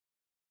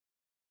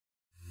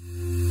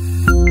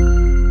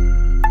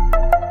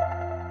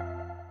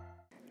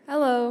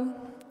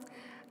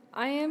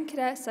am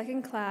Cadet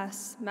Second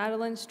Class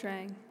Madeline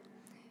Strang.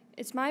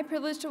 It's my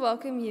privilege to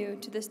welcome you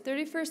to this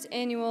 31st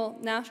Annual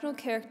National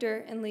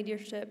Character and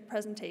Leadership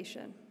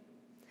presentation.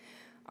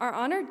 Our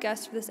honored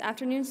guest for this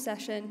afternoon's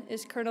session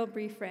is Colonel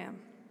Bree Fram.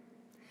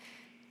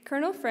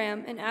 Colonel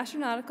Fram, an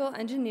astronautical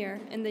engineer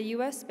in the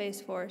U.S.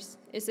 Space Force,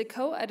 is the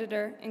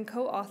co-editor and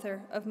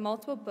co-author of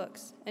multiple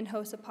books and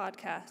hosts a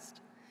podcast.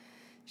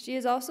 She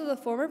is also the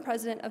former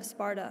president of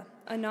SPARTA,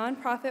 a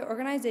nonprofit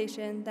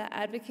organization that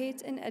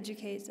advocates and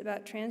educates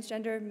about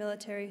transgender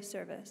military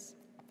service.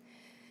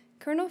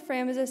 Colonel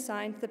Fram is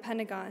assigned to the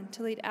Pentagon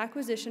to lead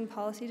acquisition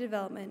policy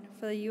development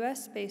for the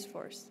U.S. Space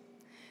Force.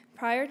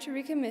 Prior to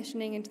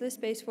recommissioning into the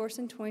Space Force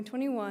in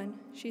 2021,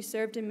 she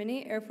served in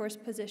many Air Force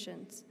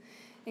positions,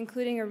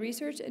 including a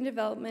research and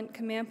development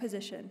command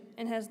position,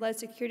 and has led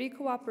security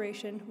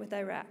cooperation with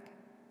Iraq.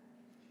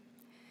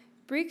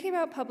 Bree came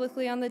out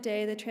publicly on the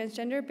day the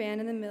transgender ban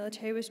in the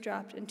military was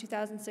dropped in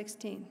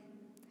 2016.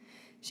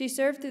 She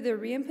served through the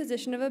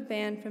re-imposition of a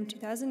ban from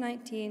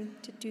 2019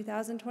 to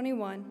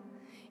 2021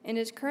 and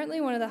is currently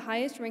one of the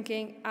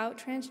highest-ranking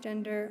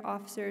out-transgender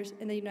officers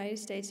in the United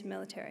States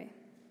military.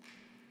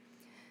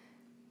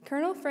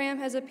 Colonel Fram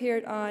has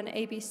appeared on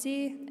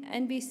ABC,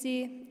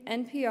 NBC,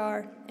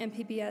 NPR, and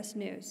PBS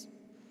News.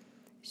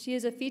 She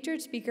is a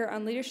featured speaker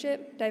on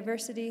leadership,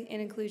 diversity,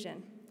 and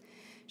inclusion.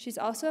 She's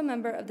also a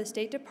member of the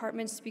State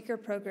Department's speaker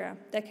program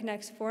that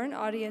connects foreign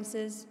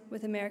audiences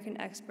with American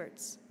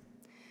experts.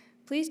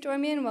 Please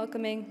join me in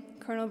welcoming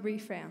Colonel Bree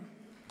Fram.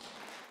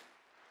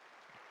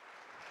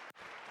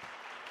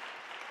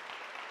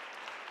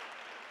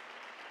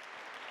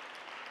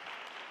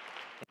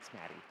 Thanks,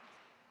 Maddie.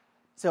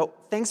 So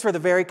thanks for the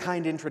very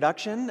kind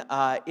introduction.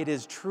 It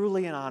is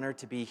truly an honor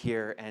to be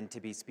here and to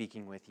be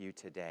speaking with you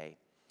today.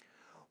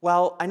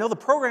 Well, I know the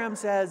program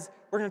says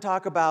we're going to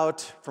talk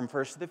about From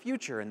First to the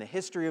Future and the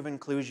history of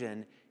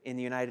inclusion in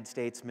the United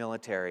States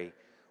military.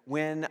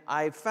 When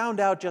I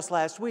found out just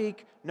last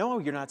week, no,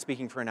 you're not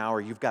speaking for an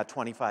hour, you've got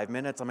 25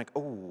 minutes, I'm like,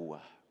 oh,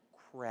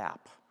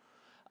 crap.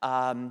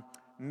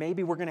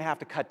 Maybe we're going to have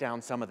to cut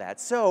down some of that.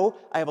 So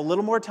I have a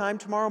little more time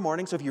tomorrow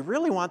morning, so if you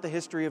really want the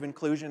history of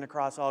inclusion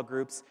across all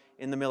groups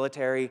in the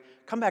military,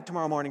 come back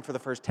tomorrow morning for the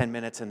first 10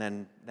 minutes and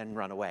then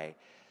run away.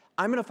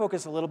 I'm going to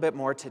focus a little bit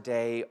more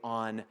today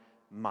on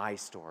my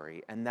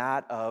story and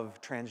that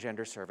of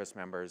transgender service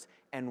members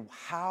and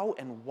how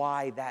and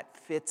why that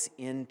fits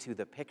into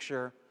the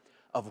picture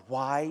of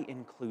why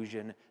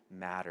inclusion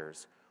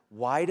matters.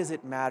 Why does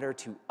it matter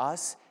to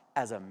us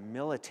as a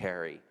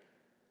military?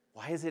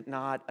 Why is it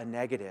not a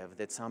negative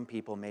that some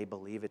people may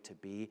believe it to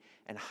be?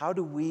 And how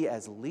do we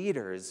as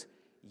leaders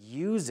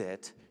use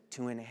it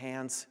to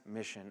enhance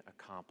mission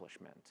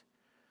accomplishment?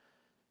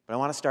 But I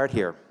want to start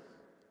here.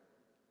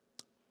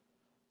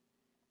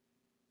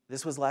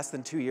 This was less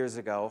than 2 years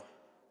ago,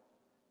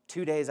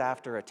 2 days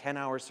after a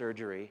 10-hour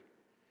surgery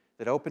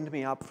that opened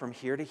me up from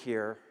here to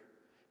here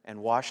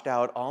and washed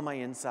out all my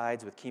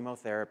insides with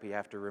chemotherapy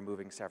after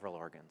removing several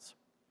organs.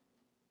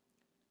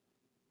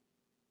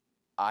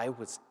 I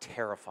was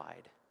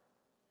terrified.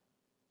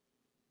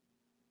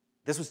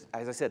 This was,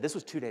 as I said, this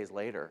was 2 days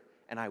later,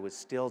 and I was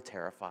still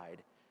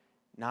terrified.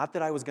 Not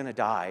that I was going to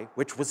die,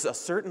 which was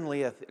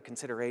certainly a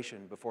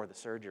consideration before the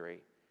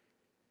surgery,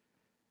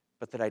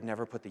 but that I'd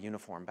never put the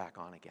uniform back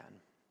on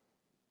again.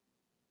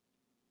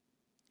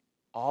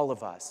 All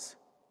of us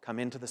come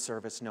into the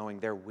service knowing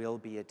there will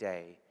be a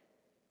day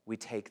we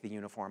take the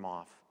uniform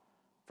off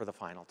for the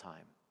final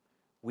time.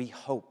 We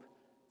hope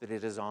that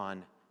it is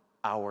on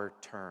our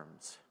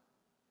terms.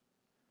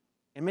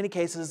 In many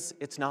cases,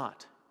 it's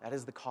not. That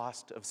is the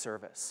cost of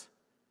service.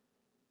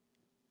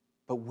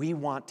 But we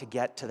want to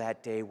get to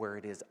that day where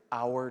it is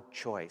our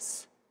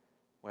choice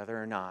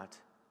whether or not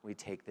we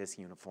take this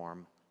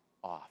uniform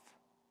off.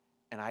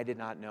 And I did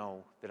not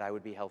know that I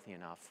would be healthy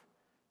enough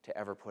to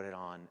ever put it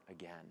on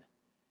again.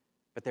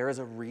 But there is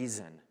a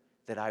reason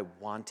that I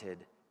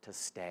wanted to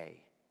stay,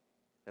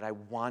 that I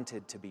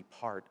wanted to be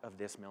part of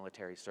this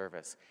military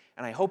service.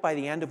 And I hope by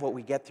the end of what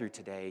we get through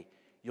today,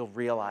 you'll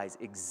realize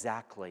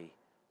exactly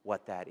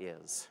what that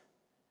is.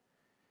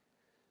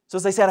 So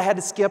as I said, I had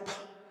to skip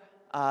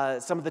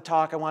some of the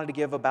talk I wanted to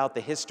give about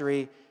the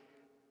history,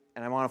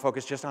 and I want to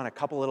focus just on a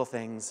couple little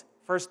things.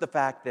 First, the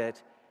fact that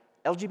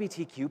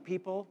LGBTQ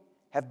people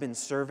have been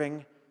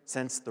serving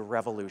since the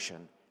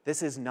revolution.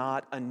 This is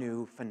not a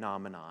new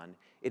phenomenon.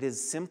 It is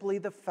simply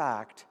the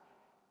fact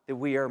that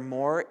we are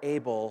more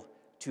able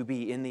to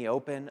be in the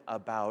open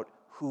about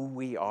who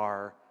we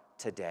are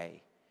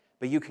today.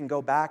 But you can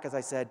go back, as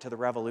I said, to the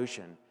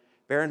revolution.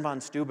 Baron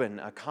von Steuben,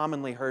 a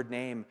commonly heard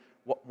name,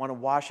 one of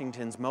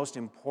Washington's most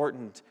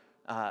important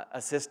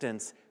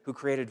assistants, who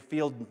created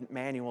field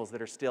manuals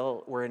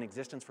that were in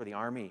existence for the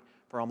Army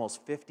for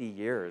almost 50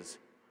 years,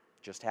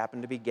 just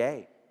happened to be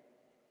gay.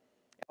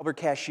 Albert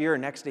Cashier,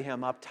 next to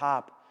him up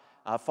top,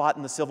 fought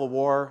in the Civil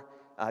War,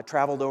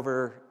 traveled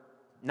over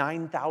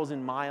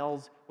 9,000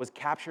 miles, was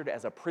captured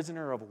as a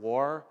prisoner of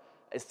war,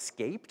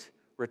 escaped,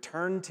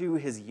 returned to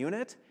his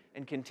unit,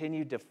 and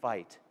continued to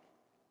fight.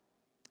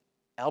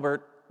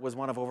 Albert was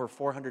one of over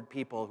 400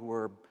 people who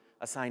were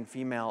assigned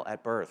female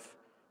at birth,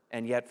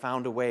 and yet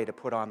found a way to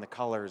put on the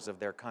colors of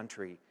their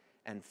country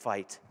and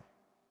fight.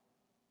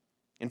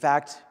 In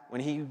fact,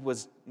 when he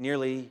was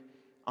nearly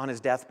on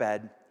his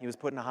deathbed, he was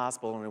put in a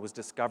hospital and it was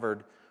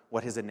discovered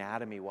what his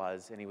anatomy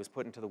was, and he was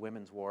put into the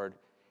women's ward.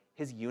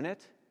 His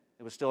unit,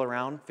 that was still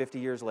around 50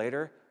 years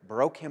later,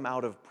 broke him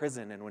out of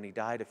prison, and when he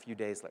died a few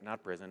days later,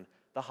 not prison,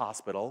 the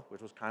hospital,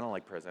 which was kind of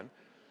like prison,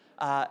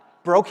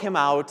 broke him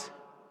out,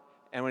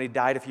 and when he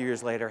died a few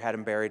years later, had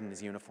him buried in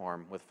his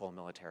uniform with full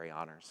military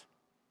honors.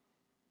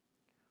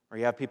 Or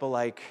you have people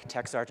like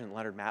Tech Sergeant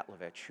Leonard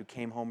Matlovich, who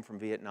came home from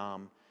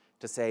Vietnam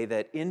to say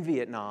that in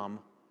Vietnam,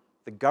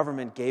 the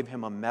government gave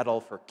him a medal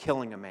for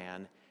killing a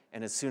man,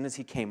 and as soon as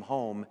he came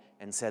home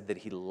and said that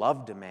he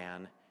loved a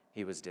man,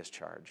 he was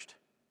discharged.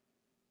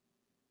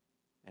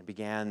 And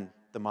began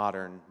the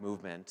modern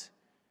movement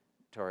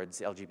towards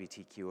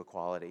LGBTQ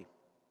equality.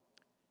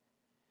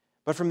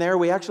 But from there,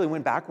 we actually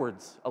went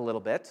backwards a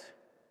little bit,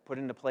 put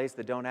into place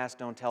the Don't Ask,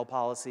 Don't Tell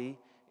policy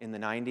in the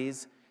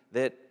 90s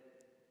that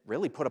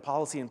really put a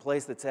policy in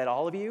place that said,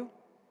 all of you,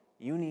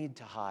 you need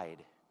to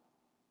hide.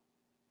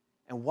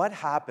 And what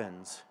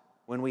happens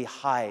when we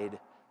hide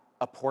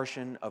a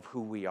portion of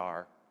who we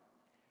are?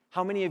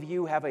 How many of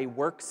you have a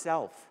work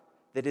self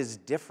that is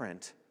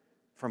different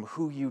from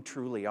who you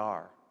truly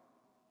are?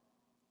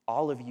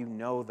 All of you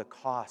know the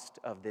cost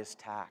of this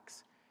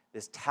tax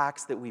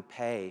that we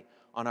pay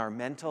on our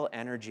mental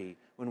energy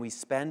when we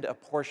spend a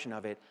portion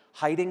of it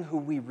hiding who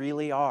we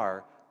really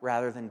are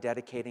rather than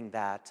dedicating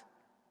that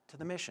to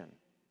the mission.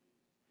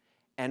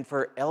 And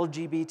for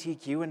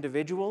LGBTQ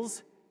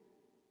individuals,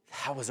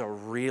 that was a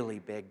really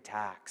big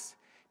tax.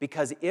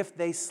 Because if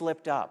they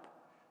slipped up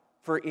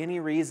for any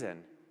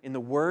reason in the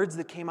words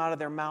that came out of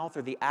their mouth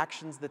or the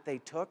actions that they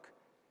took,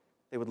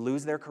 they would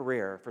lose their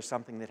career for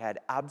something that had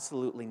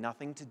absolutely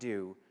nothing to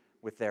do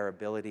with their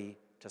ability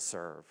to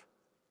serve.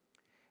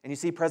 And you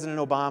see President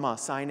Obama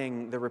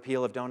signing the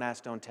repeal of Don't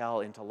Ask, Don't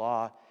Tell into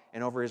law,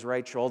 and over his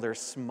right shoulder,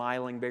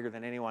 smiling bigger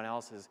than anyone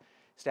else, is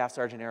Staff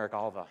Sergeant Eric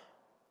Alva.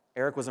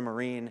 Eric was a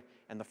Marine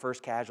and the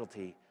first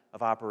casualty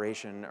of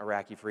Operation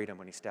Iraqi Freedom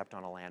when he stepped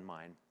on a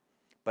landmine.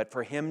 But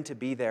for him to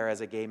be there as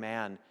a gay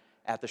man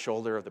at the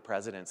shoulder of the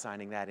president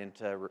signing that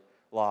into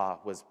law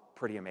was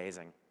pretty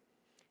amazing.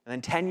 And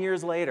then 10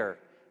 years later,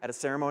 at a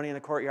ceremony in the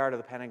courtyard of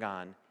the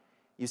Pentagon,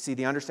 you see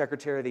the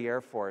Undersecretary of the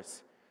Air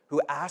Force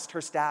who asked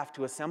her staff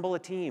to assemble a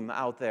team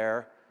out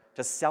there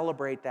to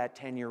celebrate that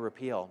 10-year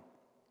repeal.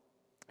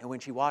 And when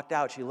she walked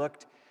out, she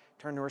looked,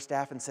 turned to her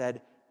staff and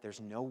said,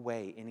 "There's no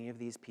way any of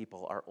these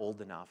people are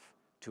old enough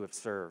to have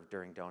served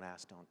during Don't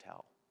Ask, Don't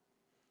Tell."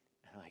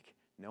 And I'm like,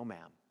 no,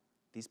 ma'am.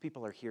 These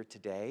people are here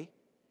today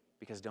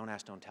because Don't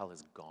Ask, Don't Tell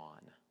is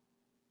gone.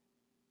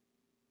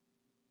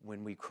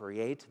 When we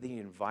create the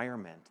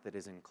environment that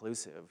is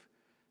inclusive,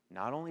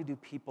 not only do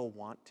people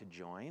want to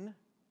join,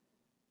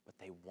 but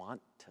they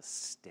want to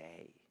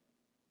stay.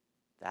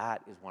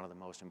 That is one of the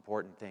most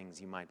important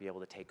things you might be able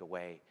to take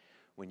away.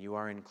 When you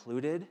are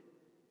included,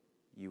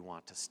 you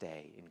want to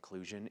stay.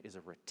 Inclusion is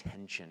a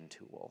retention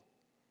tool.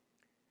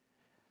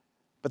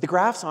 But the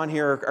graphs on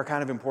here are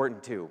kind of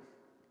important too,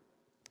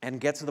 and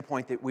get to the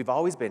point that we've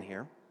always been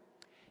here.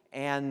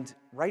 And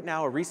right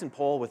now, a recent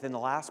poll within the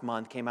last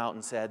month came out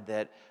and said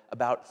that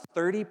about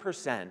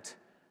 30%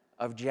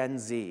 of Gen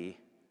Z,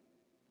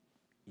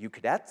 you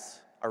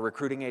cadets, our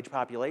recruiting age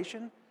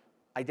population,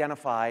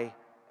 identify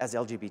as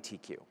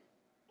LGBTQ.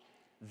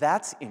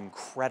 That's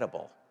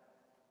incredible.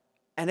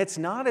 And it's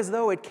not as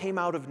though it came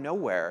out of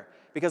nowhere,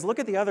 because look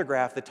at the other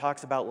graph that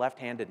talks about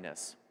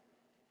left-handedness.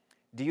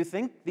 Do you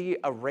think the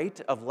rate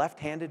of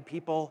left-handed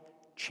people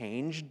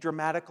changed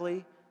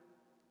dramatically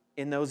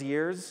in those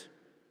years?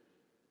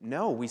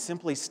 No, we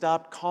simply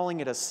stopped calling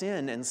it a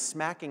sin and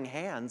smacking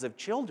hands of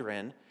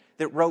children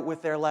that wrote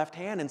with their left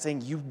hand and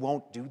saying, "You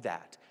won't do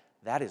that.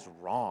 That is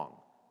wrong."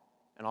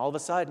 And all of a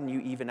sudden, you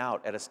even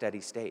out at a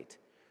steady state.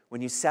 When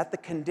you set the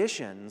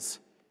conditions,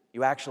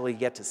 you actually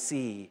get to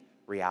see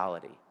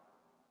reality.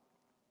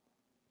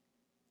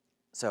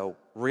 So,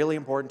 really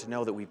important to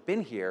know that we've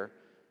been here,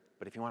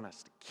 but if you want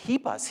us to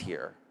keep us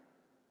here,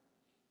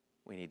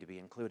 we need to be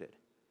included.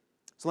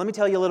 So let me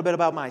tell you a little bit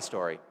about my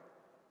story.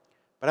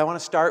 But I want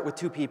to start with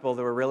two people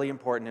that were really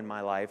important in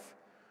my life,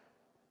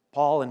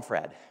 Paul and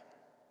Fred,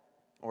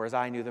 or as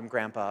I knew them,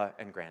 Grandpa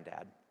and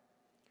Granddad.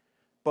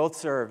 Both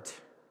served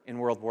in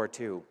World War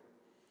II.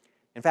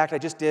 In fact, I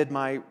just did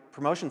my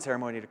promotion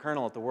ceremony to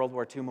colonel at the World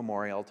War II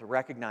Memorial to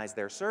recognize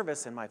their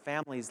service and my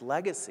family's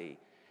legacy.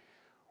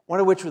 One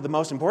of which were the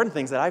most important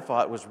things that I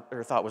thought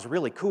was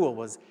really cool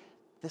was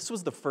this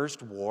was the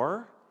first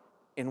war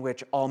in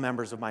which all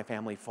members of my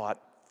family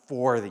fought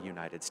for the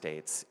United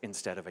States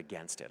instead of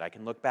against it. I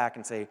can look back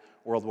and say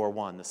World War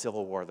I, the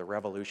Civil War, the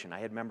Revolution. I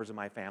had members of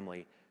my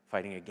family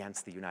fighting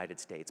against the United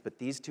States, but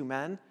these two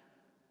men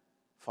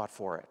fought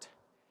for it.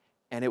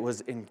 And it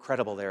was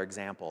incredible, their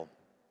example.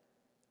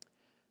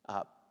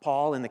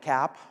 Paul in the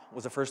cap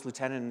was a first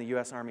lieutenant in the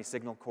U.S. Army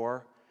Signal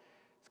Corps.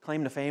 His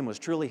claim to fame was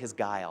truly his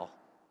guile.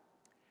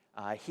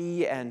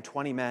 He and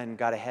 20 men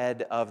got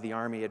ahead of the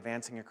Army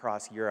advancing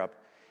across Europe.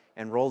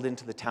 and rolled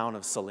into the town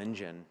of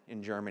Solingen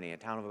in Germany, a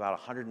town of about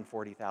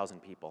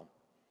 140,000 people.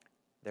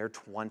 They're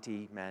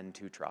 20 men,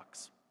 2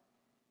 trucks.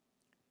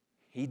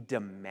 He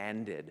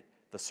demanded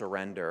the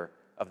surrender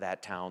of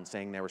that town,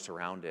 saying they were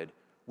surrounded,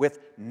 with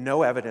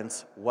no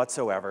evidence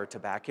whatsoever to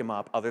back him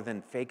up other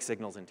than fake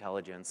signals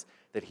intelligence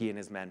that he and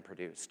his men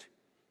produced.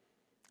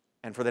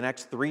 And for the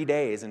next 3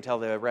 days, until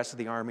the rest of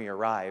the army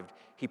arrived,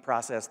 he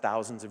processed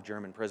thousands of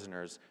German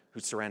prisoners who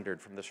surrendered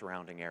from the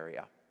surrounding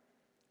area.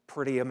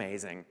 Pretty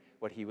amazing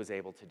what he was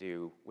able to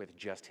do with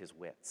just his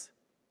wits.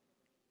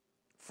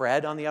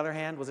 Fred, on the other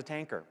hand, was a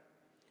tanker.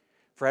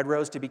 Fred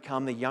rose to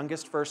become the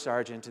youngest first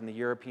sergeant in the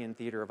European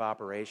Theater of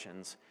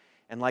Operations,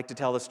 and liked to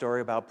tell the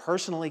story about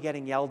personally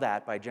getting yelled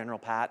at by General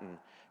Patton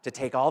to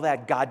take all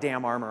that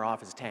goddamn armor off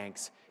his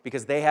tanks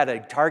because they had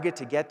a target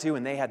to get to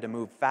and they had to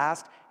move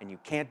fast, and you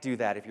can't do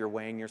that if you're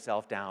weighing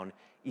yourself down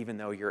even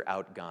though you're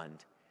outgunned.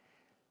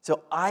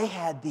 So I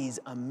had these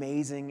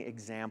amazing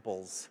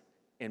examples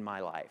in my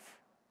life,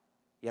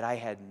 yet I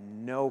had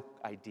no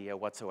idea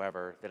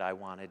whatsoever that I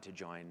wanted to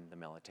join the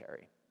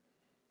military.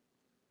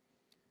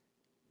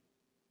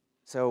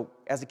 So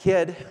as a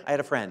kid, I had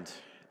a friend,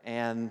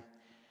 and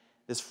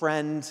this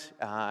friend,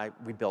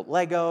 we built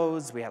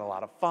Legos, we had a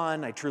lot of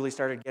fun. I truly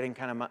started getting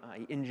kind of my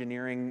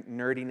engineering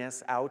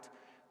nerdiness out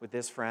with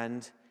this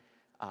friend.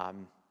 I,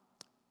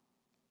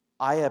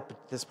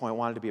 at this point,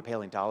 wanted to be a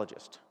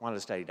paleontologist, wanted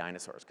to study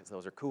dinosaurs, because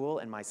those are cool,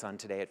 and my son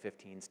today at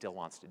 15 still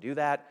wants to do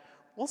that.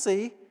 We'll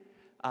see.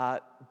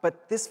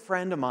 But this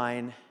friend of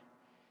mine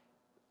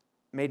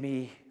made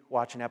me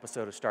watch an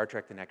episode of Star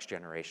Trek: The Next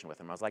Generation with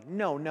him. I was like,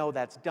 no,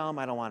 that's dumb,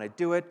 I don't want to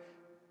do it.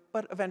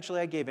 But eventually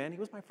I gave in. He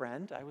was my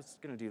friend. I was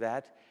going to do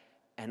that.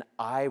 And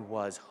I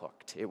was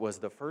hooked. It was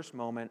the first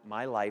moment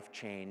my life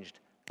changed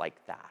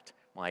like that.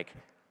 Like,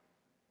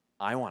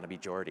 I want to be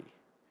Geordi.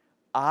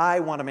 I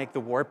want to make the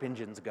warp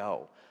engines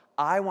go.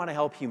 I want to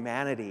help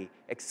humanity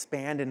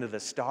expand into the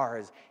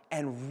stars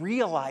and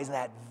realize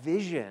that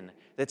vision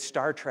that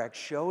Star Trek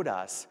showed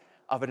us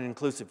of an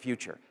inclusive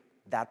future.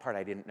 That part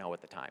I didn't know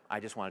at the time. I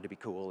just wanted to be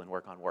cool and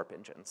work on warp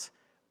engines.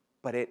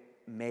 But it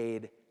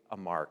made a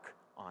mark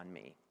on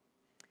me.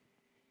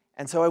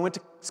 And so I went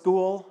to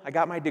school, I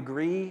got my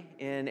degree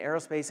in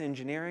aerospace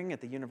engineering at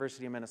the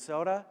University of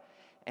Minnesota,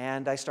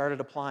 and I started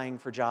applying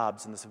for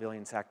jobs in the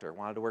civilian sector.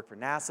 Wanted to work for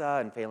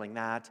NASA, and failing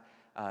that,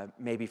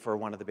 maybe for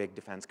one of the big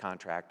defense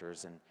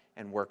contractors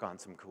and work on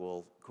some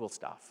cool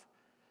stuff.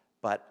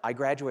 But I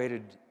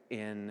graduated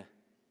in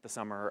the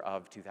summer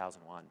of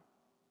 2001,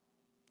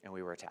 and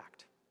we were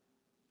attacked.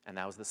 And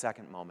that was the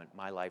second moment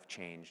my life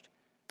changed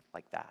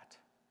like that.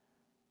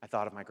 I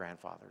thought of my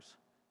grandfathers.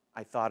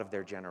 I thought of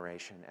their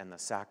generation and the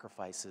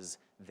sacrifices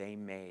they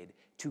made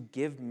to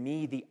give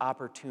me the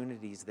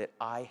opportunities that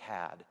I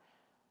had.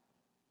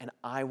 And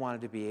I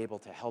wanted to be able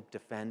to help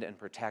defend and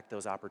protect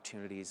those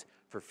opportunities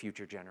for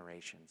future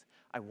generations.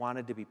 I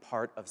wanted to be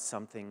part of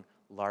something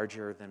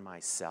larger than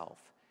myself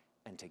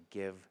and to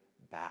give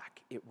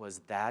back. It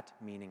was that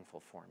meaningful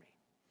for me.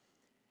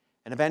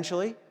 And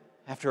eventually,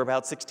 after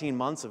about 16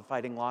 months of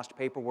fighting lost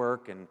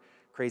paperwork and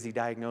crazy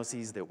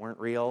diagnoses that weren't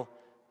real,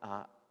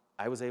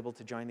 I was able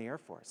to join the Air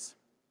Force,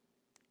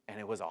 and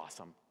it was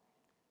awesome.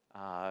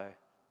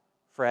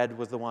 Fred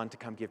was the one to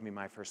come give me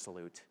my first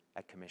salute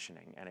at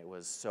commissioning, and it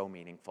was so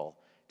meaningful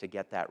to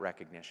get that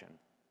recognition.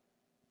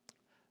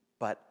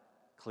 But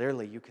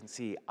clearly you can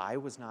see I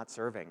was not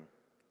serving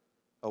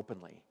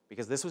openly,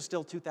 because this was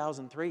still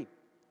 2003.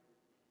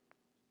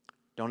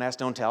 Don't Ask,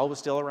 Don't Tell was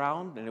still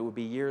around, and it would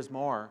be years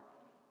more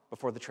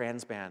before the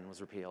trans ban was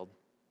repealed.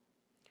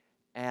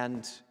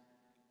 And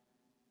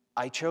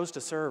I chose to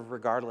serve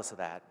regardless of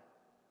that.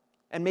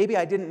 And maybe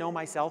I didn't know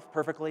myself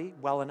perfectly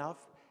well enough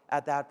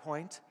at that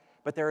point,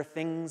 but there are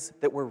things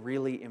that were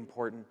really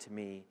important to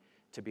me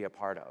to be a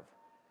part of.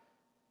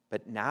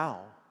 But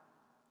now,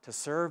 to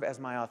serve as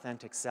my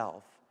authentic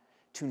self,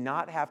 to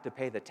not have to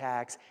pay the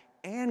tax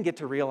and get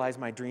to realize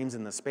my dreams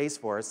in the Space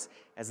Force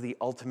as the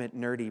ultimate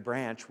nerdy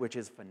branch, which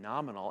is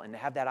phenomenal, and to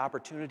have that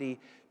opportunity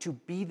to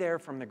be there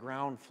from the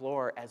ground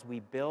floor as we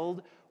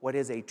build what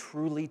is a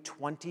truly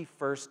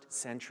 21st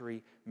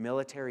century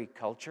military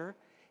culture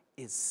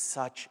is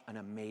such an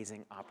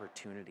amazing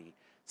opportunity.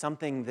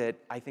 Something that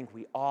I think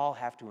we all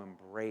have to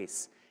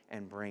embrace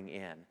and bring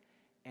in.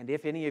 And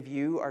if any of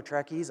you are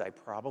Trekkies, I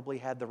probably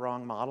had the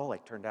wrong model. I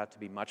turned out to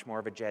be much more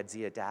of a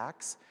Jadzia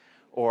Dax.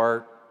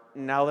 Or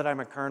now that I'm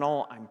a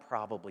colonel, I'm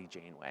probably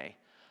Janeway.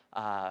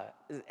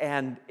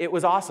 And it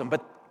was awesome,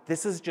 but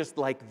this is just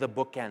like the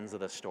bookends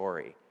of the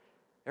story.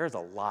 There's a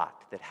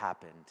lot that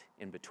happened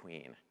in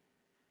between.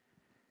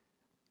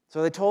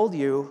 So I told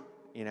you,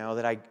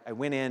 that I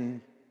went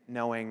in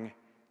knowing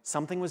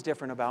something was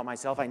different about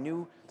myself. I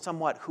knew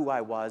somewhat who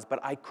I was, but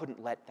I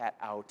couldn't let that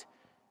out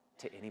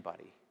to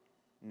anybody.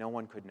 No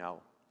one could know.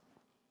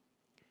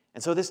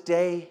 And so this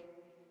day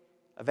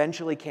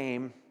eventually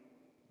came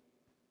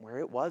where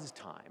it was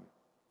time.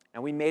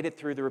 And we made it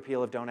through the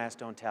repeal of Don't Ask,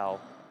 Don't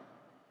Tell,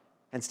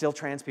 and still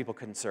trans people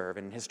couldn't serve.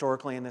 And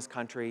historically in this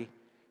country,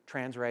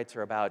 trans rights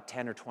are about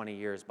 10 or 20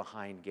 years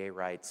behind gay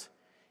rights.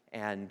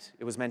 And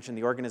it was mentioned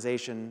the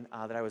organization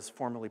that I was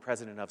formerly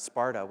president of,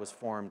 SPARTA, was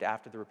formed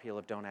after the repeal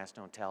of Don't Ask,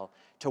 Don't Tell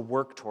to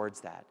work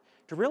towards that,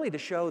 to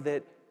show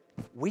that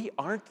we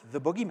aren't the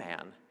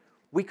boogeyman.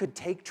 We could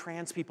take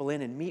trans people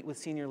in and meet with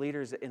senior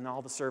leaders in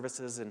all the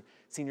services and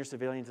senior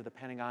civilians at the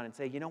Pentagon and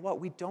say, you know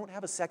what, we don't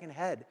have a second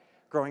head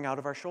growing out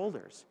of our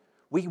shoulders.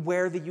 We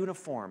wear the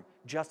uniform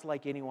just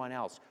like anyone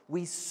else.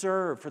 We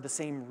serve for the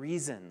same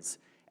reasons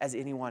as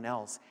anyone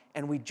else,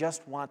 and we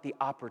just want the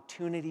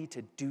opportunity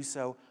to do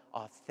so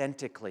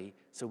authentically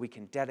so we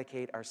can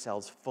dedicate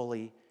ourselves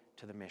fully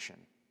to the mission.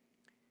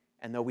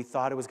 And though we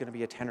thought it was going to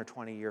be a 10 or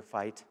 20-year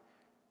fight,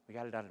 we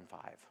got it done in 5.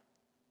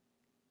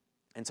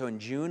 And so in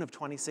June of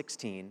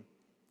 2016,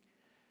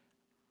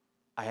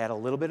 I had a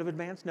little bit of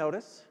advance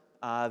notice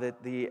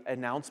that the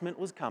announcement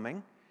was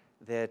coming,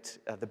 that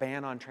the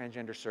ban on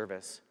transgender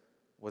service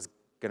was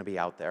going to be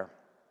out there.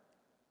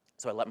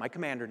 So I let my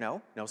commander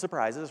know. No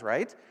surprises,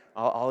 right?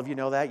 All of you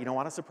know that. You don't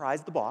want to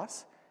surprise the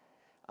boss.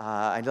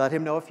 I let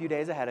him know a few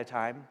days ahead of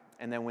time.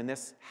 And then when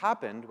this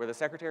happened, where the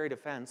Secretary of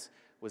Defense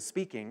was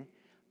speaking,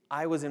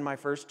 I was in my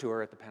first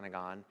tour at the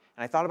Pentagon,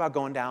 and I thought about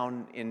going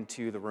down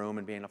into the room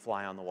and being a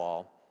fly on the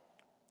wall.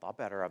 Thought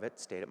better of it,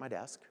 stayed at my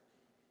desk.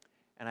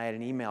 And I had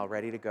an email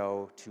ready to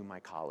go to my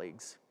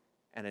colleagues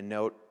and a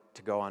note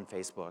to go on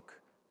Facebook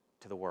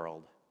to the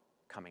world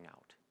coming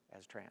out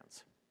as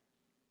trans.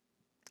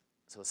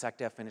 So the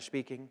SecDef finished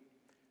speaking,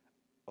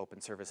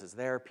 open services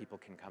there, people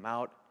can come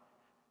out,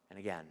 and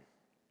again,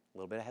 a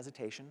little bit of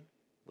hesitation,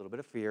 a little bit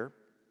of fear.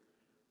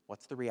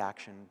 What's the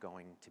reaction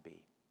going to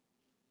be?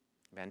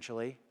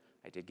 Eventually,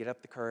 I did get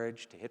up the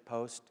courage to hit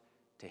post,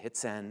 to hit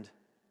send,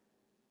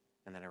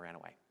 and then I ran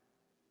away.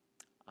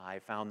 I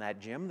found that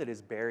gym that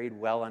is buried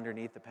well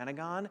underneath the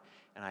Pentagon,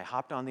 and I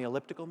hopped on the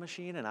elliptical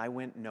machine, and I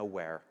went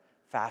nowhere,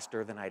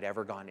 faster than I'd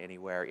ever gone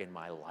anywhere in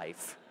my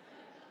life.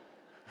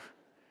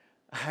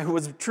 I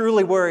was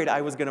truly worried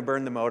I was going to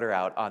burn the motor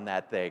out on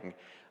that thing.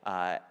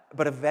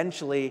 But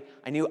eventually,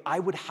 I knew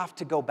I would have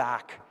to go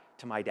back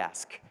to my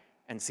desk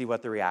and see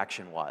what the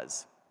reaction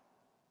was.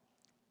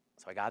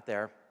 So I got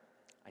there,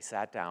 I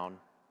sat down.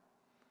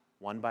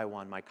 One by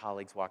one, my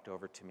colleagues walked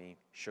over to me,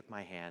 shook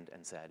my hand,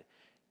 and said,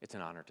 "It's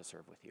an honor to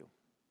serve with you."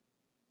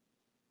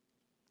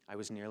 I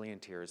was nearly in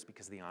tears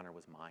because the honor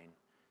was mine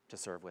to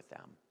serve with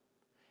them.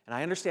 And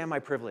I understand my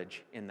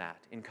privilege in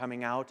that, in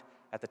coming out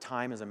at the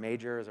time as a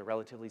major, as a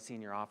relatively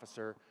senior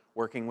officer,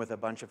 working with a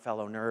bunch of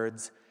fellow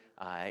nerds,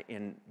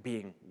 in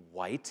being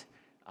white,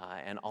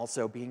 and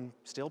also being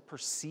still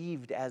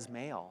perceived as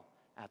male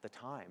at the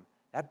time.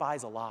 That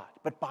buys a lot.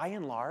 But by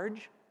and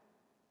large,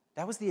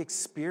 that was the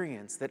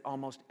experience that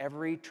almost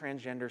every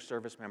transgender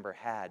service member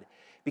had.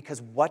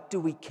 Because what do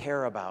we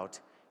care about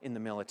in the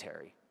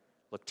military?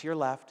 Look to your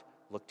left,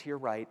 look to your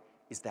right.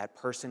 Is that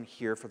person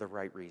here for the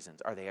right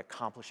reasons? Are they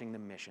accomplishing the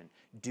mission?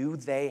 Do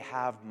they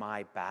have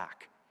my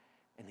back?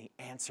 And the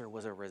answer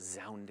was a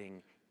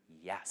resounding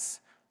yes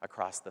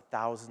across the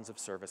thousands of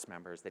service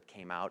members that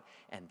came out.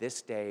 And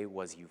this day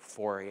was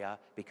euphoria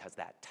because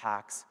that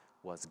tax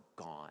was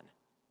gone.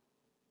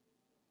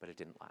 But it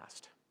didn't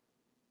last.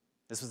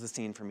 This was the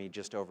scene for me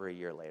just over a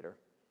year later.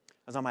 I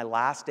was on my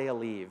last day of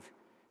leave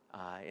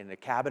in a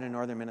cabin in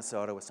northern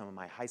Minnesota with some of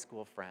my high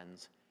school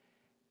friends,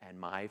 and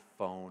my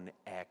phone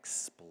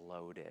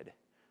exploded.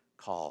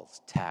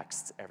 Calls,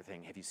 texts,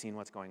 everything. Have you seen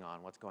what's going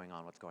on? What's going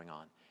on? What's going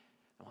on?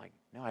 I'm like,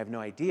 no, I have no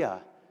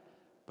idea.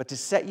 But to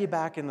set you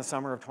back in the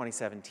summer of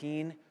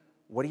 2017,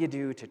 what do you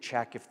do to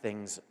check if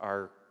things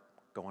are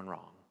going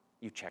wrong?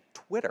 You check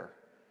Twitter.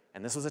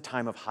 And this was a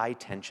time of high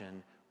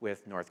tension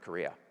with North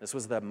Korea. This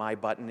was the "my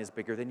button is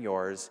bigger than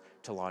yours"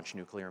 to launch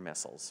nuclear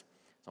missiles.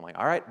 So I'm like,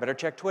 all right, better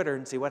check Twitter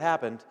and see what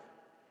happened.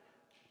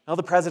 Well,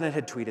 the president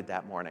had tweeted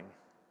that morning.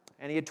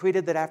 And he had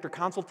tweeted that after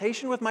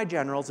consultation with my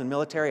generals and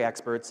military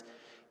experts,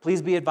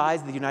 please be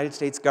advised the United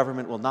States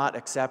government will not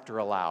accept or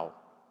allow.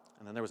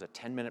 And then there was a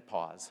 10-minute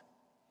pause.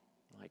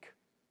 I'm like,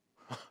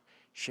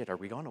 shit, are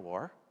we going to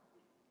war?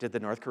 Did the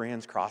North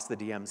Koreans cross the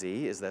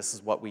DMZ? Is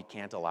this what we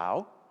can't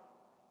allow?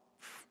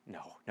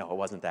 No, it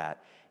wasn't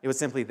that. It was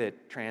simply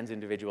that trans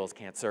individuals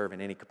can't serve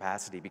in any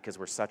capacity because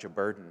we're such a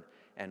burden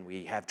and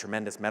we have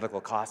tremendous medical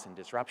costs and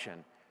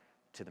disruption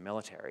to the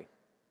military,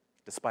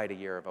 despite a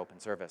year of open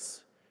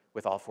service,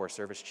 with all 4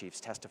 service chiefs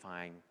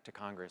testifying to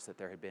Congress that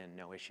there had been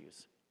no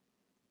issues.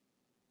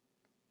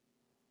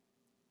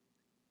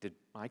 Did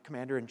my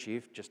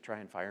commander-in-chief just try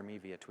and fire me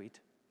via tweet?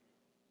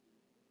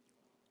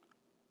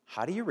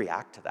 How do you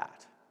react to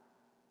that?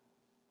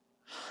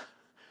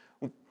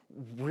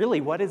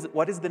 Really, what is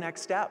the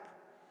next step?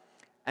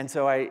 And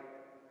so I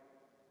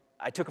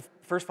took a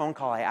first phone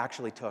call I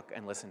actually took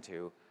and listened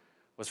to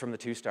was from the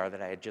 2-star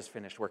that I had just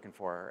finished working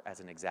for as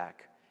an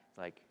exec.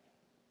 Like,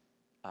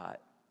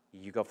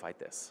 you go fight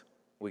this.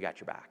 We got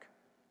your back.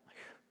 Like,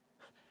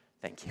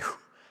 thank you.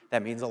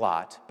 That means a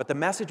lot. But the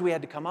message we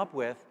had to come up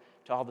with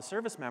to all the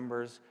service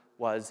members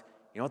was,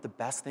 you know what the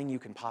best thing you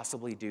can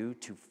possibly do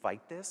to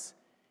fight this?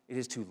 It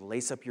is to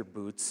lace up your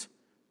boots,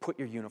 put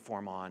your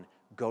uniform on,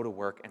 go to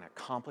work, and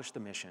accomplish the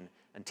mission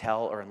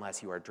until or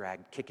unless you are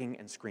dragged kicking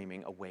and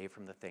screaming away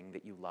from the thing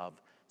that you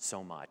love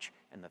so much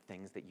and the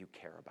things that you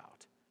care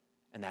about.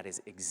 And that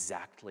is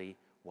exactly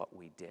what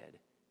we did.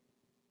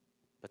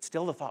 But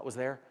still the thought was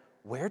there,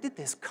 where did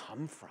this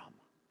come from?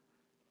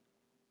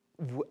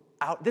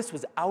 This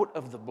was out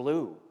of the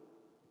blue.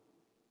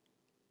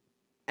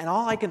 And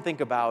all I can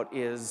think about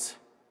is,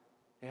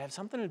 did it have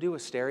something to do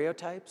with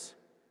stereotypes?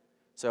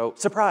 So,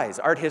 surprise,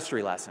 art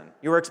history lesson.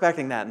 You were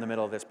expecting that in the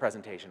middle of this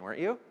presentation, weren't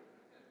you?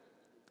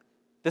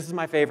 This is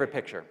my favorite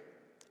picture.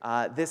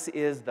 This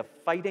is the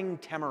Fighting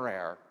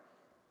Temeraire.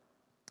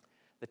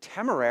 The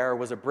Temeraire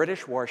was a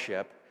British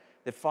warship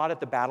that fought at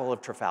the Battle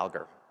of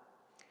Trafalgar.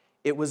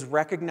 It was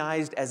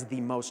recognized as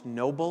the most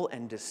noble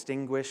and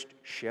distinguished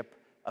ship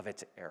of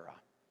its era.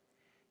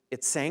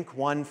 It sank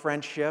one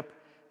French ship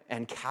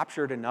and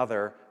captured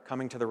another,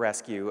 coming to the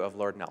rescue of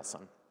Lord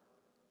Nelson.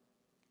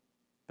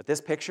 But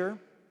this picture,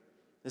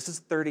 this is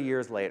 30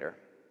 years later,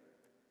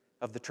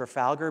 of the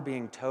Trafalgar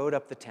being towed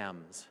up the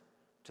Thames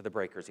to the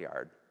breaker's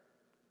yard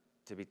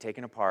to be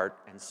taken apart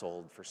and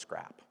sold for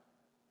scrap.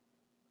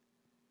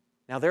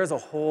 Now, there's a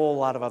whole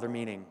lot of other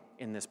meaning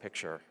in this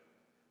picture.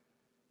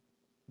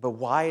 But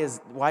why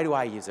do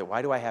I use it?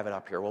 Why do I have it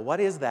up here? Well, what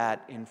is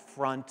that in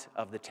front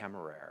of the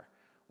Temeraire?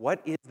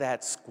 What is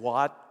that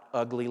squat,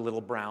 ugly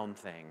little brown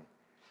thing?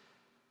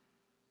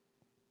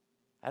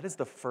 That is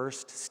the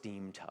first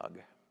steam tug,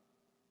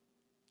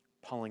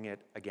 pulling it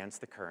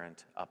against the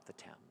current up the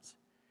Thames.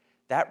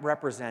 That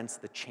represents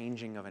the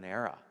changing of an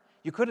era.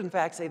 You could, in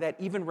fact, say that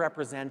even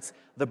represents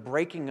the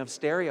breaking of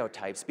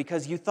stereotypes,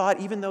 because you thought,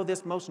 even though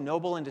this most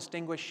noble and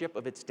distinguished ship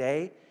of its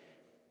day,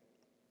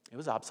 it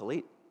was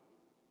obsolete.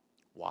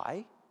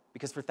 Why?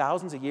 Because for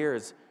thousands of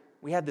years,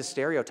 we had this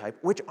stereotype,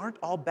 which aren't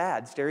all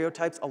bad.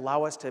 Stereotypes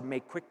allow us to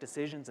make quick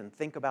decisions and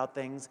think about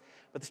things,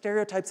 but the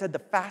stereotype said the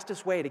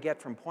fastest way to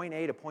get from point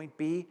A to point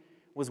B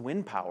was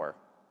wind power.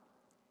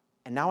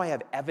 And now I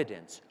have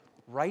evidence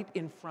right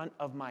in front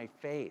of my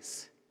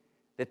face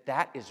that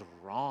that is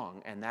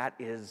wrong and that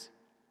is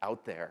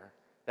out there.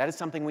 That is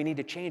something we need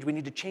to change. We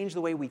need to change the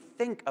way we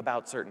think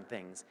about certain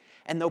things.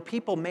 And though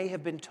people may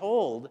have been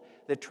told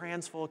that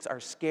trans folks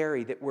are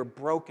scary, that we're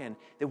broken,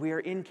 that we are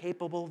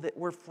incapable, that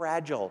we're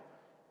fragile,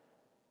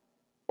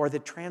 or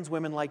that trans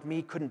women like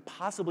me couldn't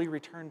possibly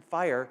return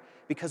fire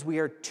because we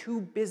are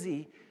too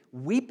busy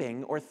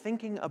weeping or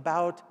thinking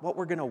about what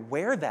we're going to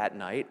wear that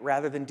night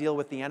rather than deal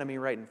with the enemy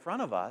right in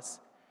front of us,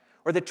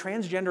 or that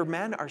transgender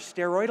men are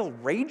steroidal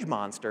rage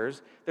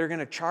monsters that are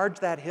going to charge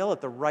that hill at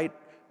the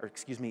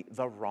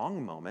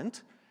wrong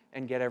moment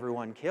and get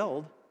everyone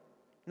killed,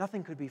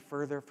 nothing could be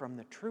further from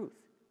the truth.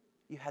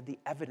 You had the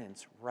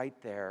evidence right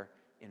there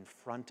in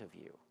front of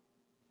you.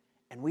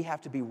 And we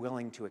have to be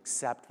willing to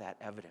accept that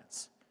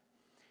evidence.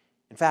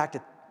 In fact,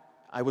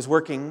 I was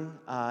working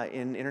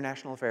in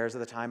international affairs at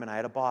the time, and I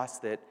had a boss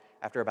that,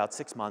 after about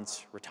 6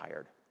 months,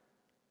 retired.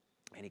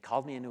 And he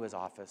called me into his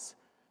office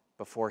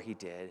before he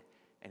did,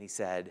 and he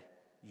said,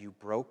 "You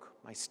broke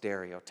my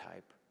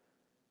stereotype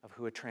of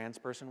who a trans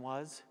person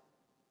was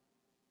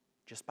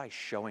just by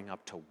showing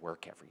up to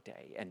work every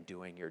day and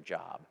doing your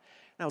job."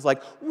 And I was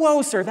like,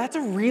 "Whoa, sir, that's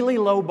a really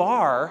low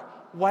bar.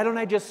 Why don't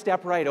I just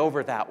step right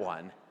over that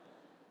one?"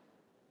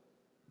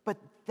 But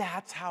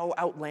that's how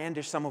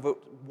outlandish some of it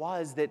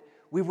was, that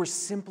we were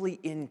simply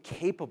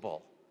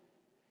incapable.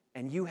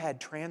 And you had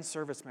trans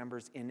service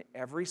members in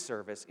every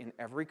service, in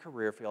every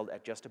career field,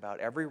 at just about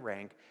every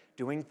rank,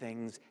 doing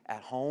things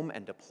at home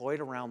and deployed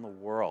around the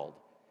world.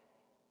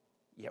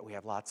 Yet we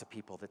have lots of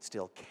people that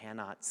still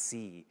cannot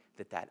see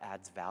that that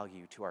adds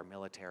value to our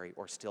military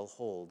or still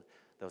hold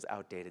those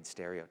outdated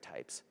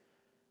stereotypes.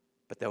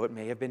 But though it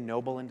may have been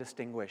noble and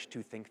distinguished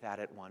to think that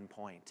at one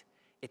point,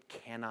 it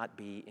cannot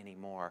be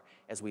anymore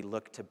as we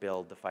look to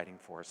build the fighting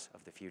force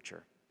of the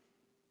future.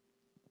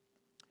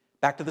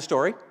 Back to the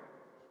story.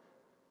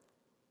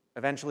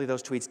 Eventually,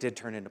 those tweets did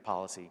turn into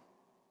policy.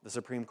 The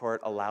Supreme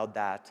Court allowed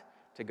that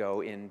to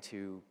go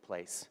into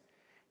place.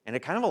 And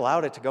it kind of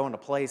allowed it to go into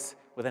place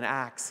with an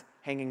axe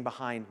hanging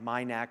behind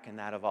my neck and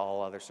that of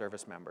all other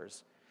service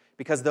members.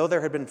 Because though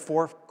there had been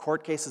 4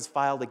 court cases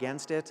filed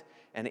against it,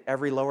 and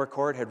every lower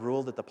court had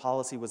ruled that the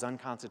policy was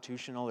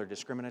unconstitutional or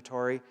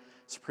discriminatory,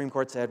 the Supreme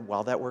Court said,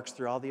 while that works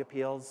through all the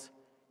appeals,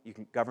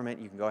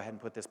 government, you can go ahead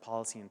and put this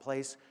policy in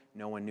place.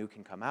 No one new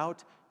can come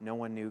out. No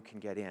one new can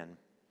get in.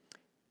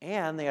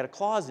 And they had a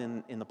clause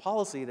in the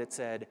policy that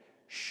said,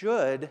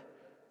 should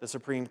the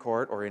Supreme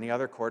Court, or any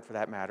other court for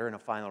that matter, in a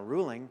final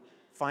ruling,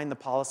 find the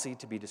policy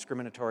to be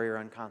discriminatory or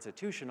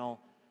unconstitutional,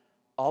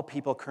 all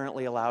people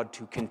currently allowed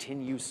to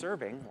continue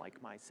serving,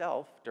 like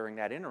myself, during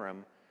that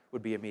interim,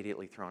 would be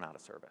immediately thrown out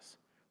of service.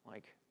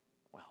 Like,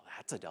 well,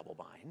 that's a double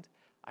bind.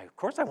 Of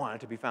course I want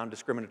it to be found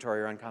discriminatory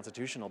or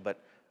unconstitutional,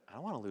 but I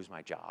don't want to lose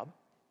my job.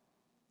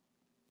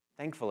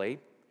 Thankfully,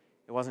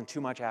 it wasn't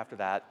too much after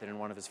that in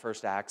one of his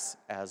first acts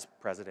as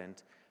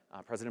president,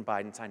 President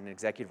Biden signed an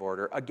executive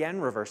order,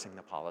 again reversing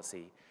the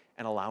policy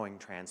and allowing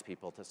trans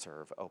people to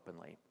serve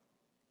openly.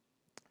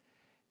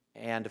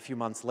 And a few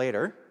months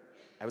later,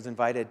 I was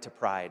invited to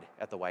Pride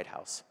at the White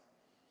House.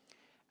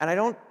 And I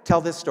don't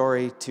tell this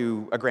story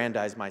to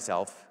aggrandize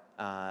myself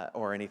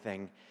or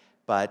anything,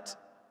 but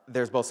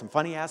there's both some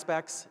funny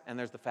aspects and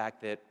there's the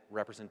fact that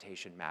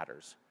representation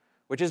matters,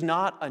 which is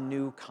not a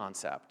new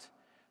concept.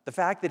 The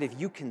fact that if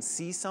you can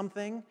see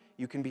something,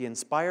 you can be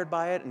inspired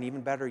by it, and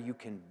even better, you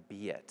can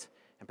be it.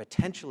 And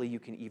potentially, you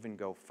can even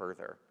go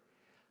further.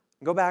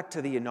 Go back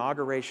to the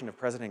inauguration of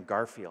President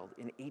Garfield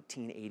in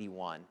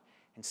 1881,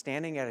 and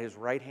standing at his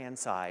right-hand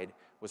side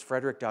was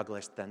Frederick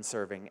Douglass, then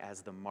serving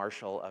as the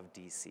Marshal of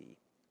D.C.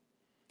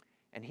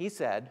 And he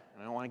said,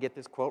 and I don't want to get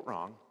this quote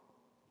wrong,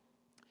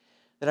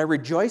 that I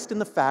rejoiced in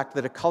the fact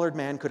that a colored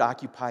man could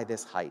occupy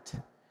this height.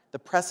 The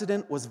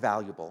precedent was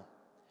valuable.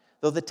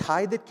 Though the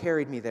tide that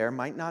carried me there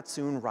might not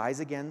soon rise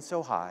again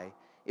so high,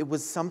 it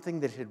was something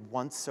that had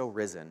once so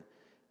risen,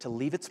 to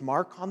leave its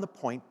mark on the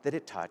point that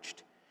it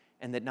touched,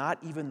 and that not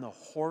even the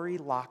hoary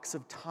locks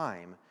of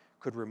time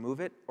could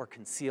remove it or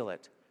conceal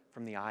it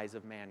from the eyes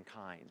of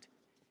mankind.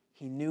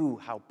 He knew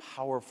how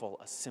powerful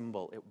a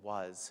symbol it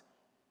was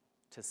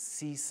to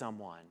see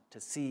someone, to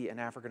see an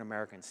African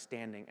American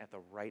standing at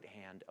the right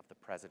hand of the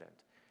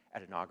president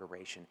at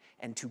inauguration,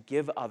 and to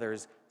give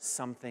others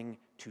something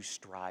to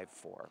strive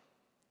for.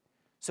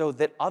 So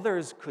that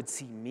others could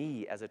see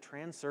me as a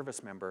trans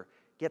service member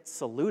get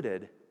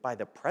saluted by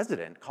the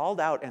president,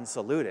 called out and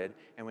saluted,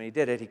 and when he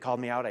did it, he called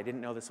me out. I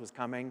didn't know this was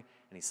coming,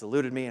 and he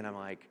saluted me, and I'm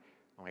like,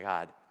 oh my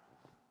God.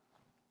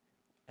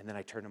 And then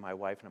I turned to my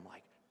wife, and I'm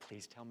like,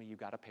 please tell me you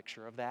got a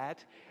picture of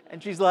that.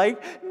 And she's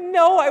like,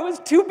 no, I was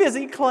too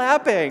busy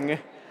clapping.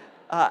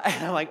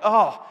 And I'm like,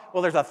 oh,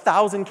 well, there's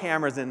 1,000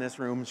 cameras in this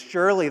room.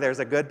 Surely there's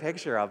a good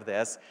picture of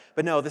this.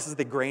 But no, this is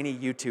the grainy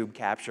YouTube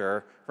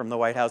capture from the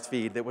White House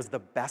feed that was the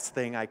best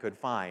thing I could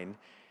find.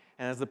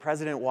 And as the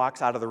president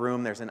walks out of the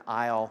room, there's an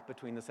aisle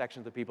between the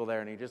sections of people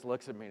there, and he just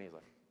looks at me, and he's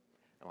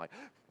like,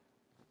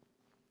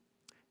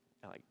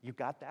 I'm like, you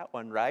got that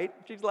one right?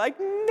 She's like,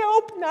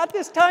 nope, not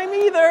this time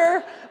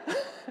either.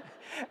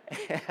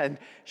 And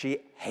she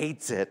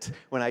hates it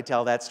when I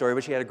tell that story,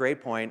 but she had a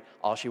great point.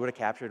 All she would have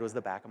captured was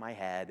the back of my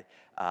head.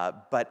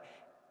 But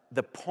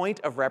the point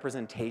of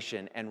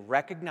representation and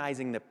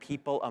recognizing the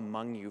people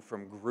among you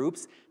from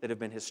groups that have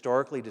been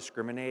historically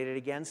discriminated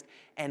against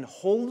and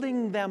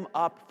holding them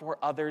up for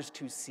others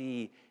to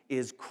see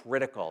is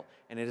critical.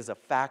 And it is a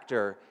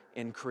factor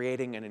in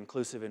creating an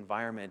inclusive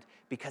environment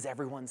because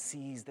everyone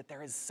sees that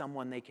there is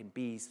someone they can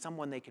be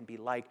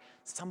like,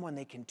 someone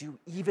they can do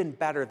even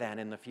better than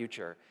in the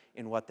future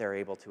in what they're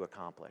able to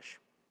accomplish.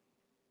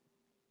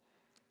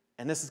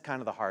 And this is kind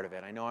of the heart of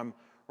it. I know I'm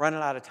running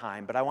out of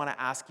time, but I want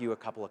to ask you a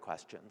couple of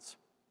questions.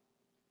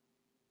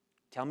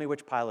 Tell me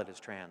which pilot is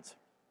trans.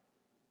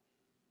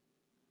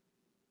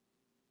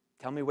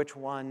 Tell me which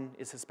one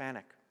is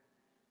Hispanic.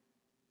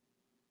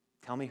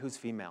 Tell me who's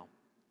female.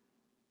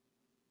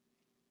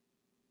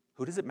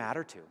 Who does it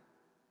matter to?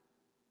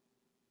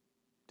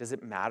 Does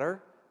it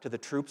matter to the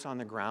troops on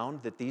the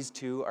ground that these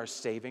two are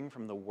saving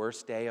from the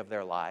worst day of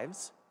their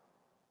lives?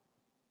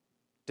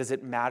 Does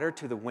it matter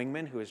to the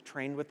wingman who has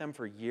trained with them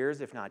for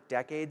years, if not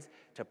decades,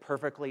 to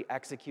perfectly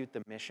execute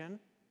the mission?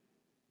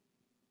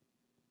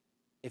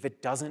 If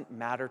it doesn't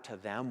matter to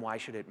them, why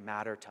should it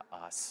matter to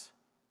us?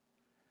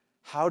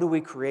 How do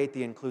we create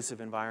the inclusive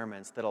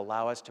environments that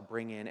allow us to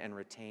bring in and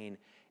retain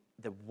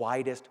the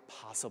widest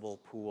possible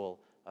pool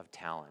of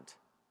talent?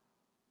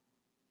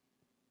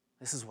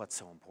 This is what's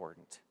so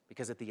important,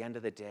 because at the end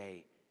of the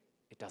day,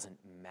 it doesn't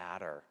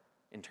matter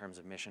in terms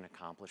of mission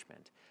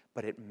accomplishment,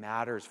 but it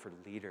matters for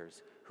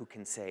leaders who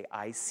can say,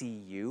 I see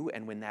you,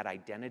 and when that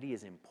identity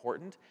is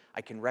important,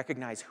 I can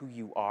recognize who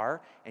you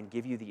are and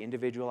give you the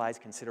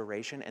individualized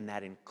consideration and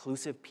that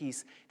inclusive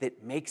piece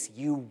that makes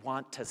you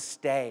want to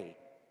stay.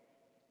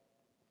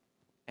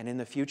 And in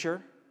the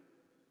future,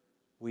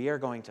 we are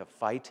going to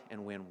fight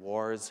and win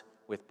wars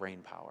with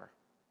brain power.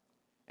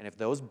 And if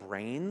those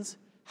brains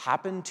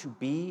happen to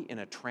be in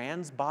a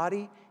trans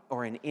body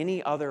or in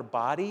any other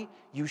body,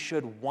 you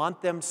should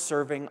want them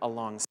serving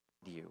alongside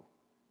you,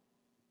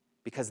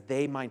 because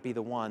they might be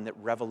the one that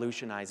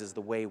revolutionizes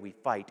the way we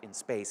fight in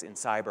space, in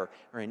cyber,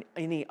 or in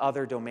any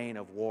other domain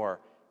of war,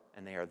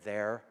 and they are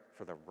there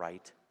for the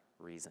right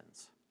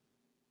reasons.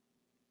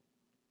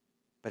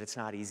 But it's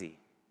not easy.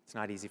 It's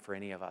not easy for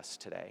any of us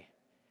today.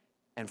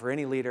 And for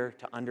any leader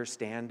to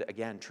understand,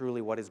 again,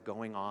 truly what is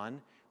going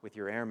on with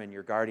your airmen,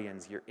 your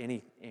guardians, or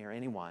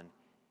anyone,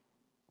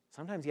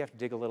 sometimes you have to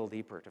dig a little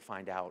deeper to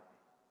find out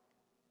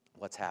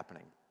what's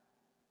happening.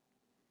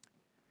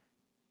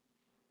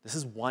 This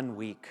is 1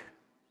 week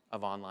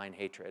of online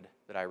hatred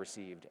that I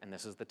received, and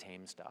this is the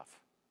tame stuff.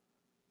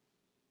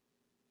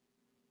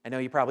 I know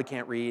you probably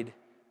can't read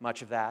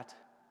much of that,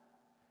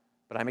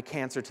 but I'm a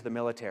cancer to the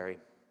military.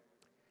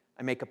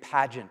 I make a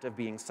pageant of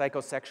being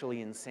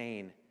psychosexually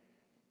insane.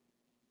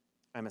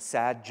 I'm a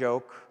sad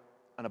joke,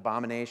 an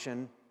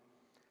abomination.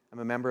 I'm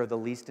a member of the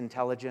least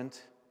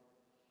intelligent,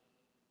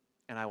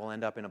 and I will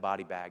end up in a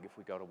body bag if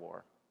we go to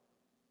war.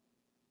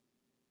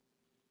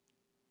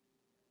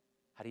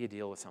 How do you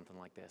deal with something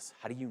like this?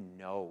 How do you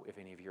know if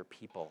any of your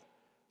people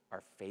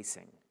are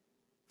facing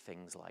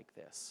things like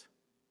this?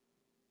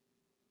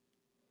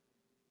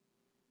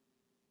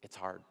 It's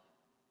hard,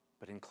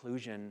 but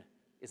inclusion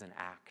is an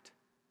act.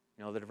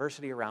 You know, the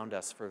diversity around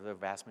us for the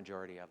vast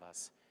majority of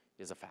us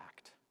is a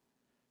fact.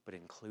 But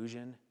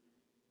inclusion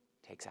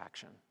takes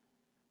action.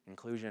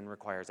 Inclusion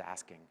requires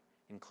asking.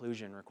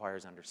 Inclusion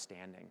requires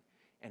understanding.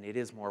 And it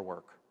is more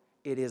work.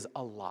 It is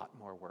a lot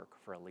more work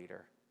for a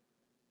leader.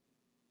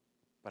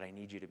 But I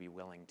need you to be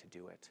willing to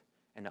do it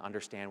and to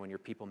understand when your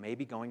people may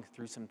be going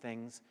through some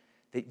things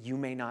that you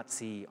may not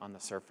see on the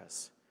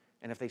surface.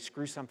 And if they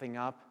screw something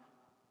up,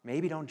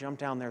 maybe don't jump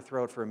down their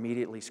throat for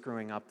immediately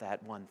screwing up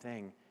that one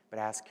thing, but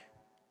ask,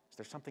 is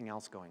there something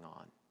else going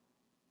on?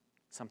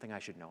 Something I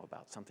should know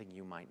about, something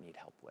you might need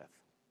help with.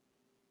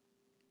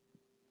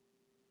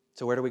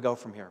 So where do we go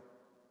from here?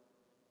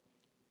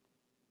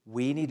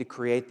 We need to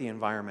create the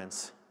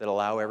environments that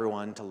allow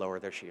everyone to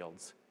lower their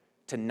shields,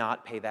 to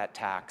not pay that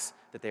tax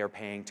that they are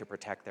paying to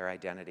protect their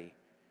identity.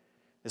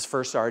 This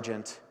first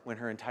sergeant went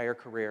her entire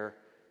career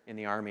in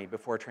the Army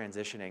before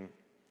transitioning,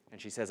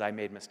 and she says, I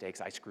made mistakes,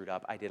 I screwed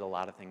up, I did a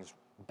lot of things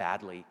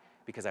badly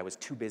because I was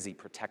too busy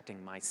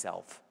protecting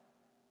myself.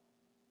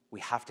 We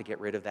have to get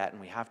rid of that,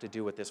 and we have to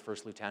do what this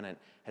first lieutenant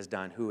has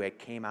done, who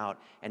came out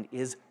and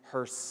is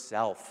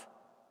herself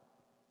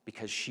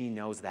because she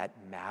knows that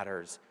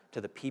matters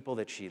to the people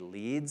that she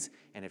leads,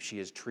 and if she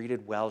is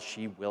treated well,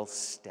 she will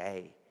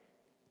stay.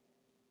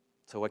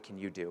 So what can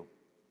you do?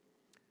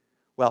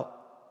 Well,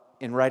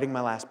 in writing my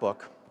last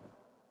book,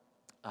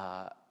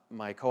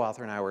 my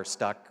co-author and I were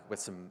stuck with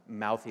some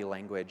mouthy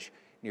language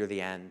near the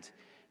end,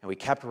 and we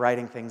kept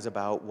writing things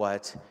about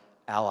what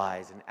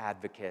allies and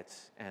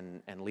advocates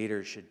and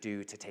leaders should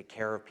do to take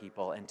care of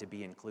people and to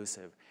be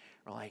inclusive.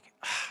 We're like,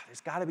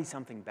 there's got to be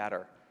something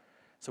better.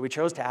 So we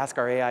chose to ask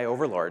our AI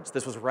overlords.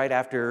 This was right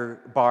after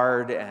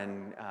Bard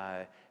and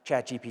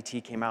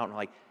ChatGPT came out, and we're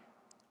like,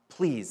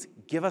 please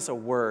give us a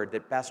word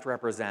that best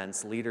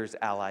represents leaders,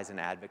 allies, and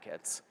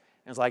advocates.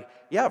 And it was like,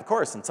 yeah, of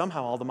course, and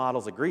somehow all the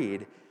models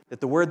agreed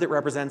that the word that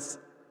represents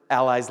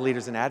allies,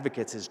 leaders, and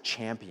advocates is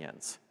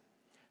champions.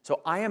 So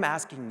I am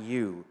asking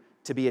you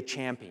to be a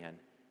champion,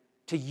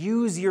 to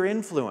use your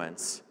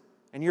influence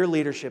and your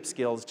leadership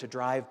skills to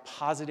drive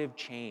positive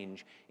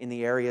change in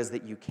the areas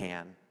that you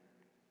can.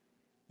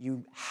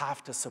 You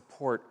have to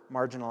support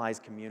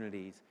marginalized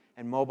communities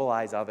and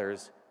mobilize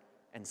others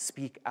and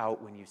speak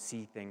out when you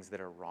see things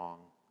that are wrong.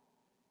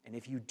 And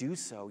if you do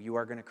so, you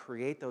are going to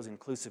create those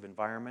inclusive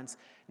environments,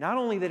 not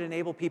only that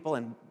enable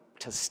people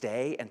to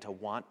stay and to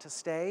want to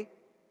stay,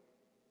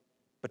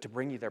 but to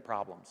bring you their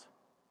problems,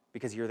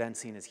 because you're then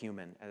seen as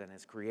human and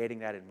as creating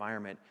that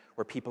environment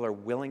where people are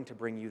willing to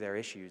bring you their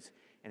issues.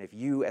 And if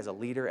you, as a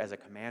leader, as a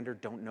commander,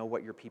 don't know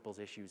what your people's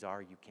issues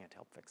are, you can't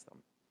help fix them.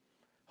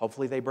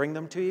 Hopefully they bring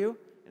them to you,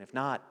 and if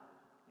not,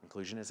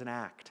 inclusion is an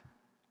act.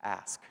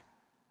 Ask.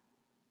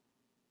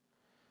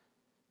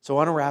 So I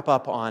want to wrap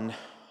up on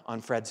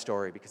Fred's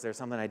story, because there's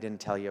something I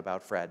didn't tell you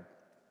about Fred.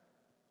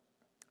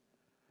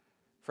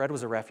 Fred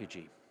was a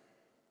refugee.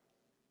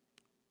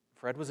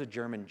 Fred was a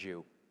German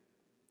Jew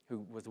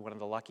who was one of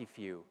the lucky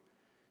few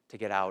to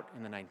get out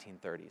in the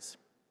 1930s.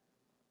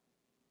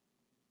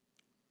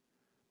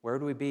 Where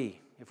would we be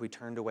if we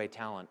turned away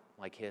talent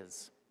like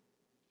his?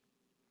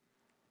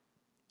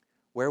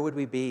 Where would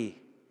we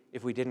be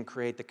if we didn't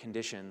create the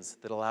conditions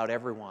that allowed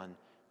everyone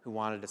who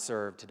wanted to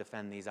serve to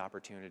defend these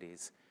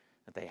opportunities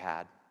that they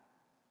had?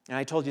 And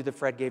I told you that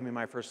Fred gave me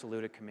my first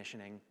salute at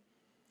commissioning.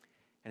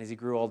 And as he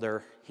grew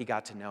older, he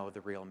got to know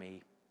the real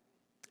me.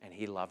 And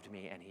he loved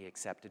me, and he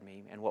accepted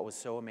me. And what was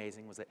so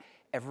amazing was that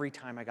every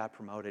time I got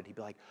promoted, he'd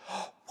be like,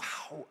 oh,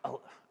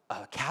 wow,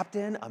 a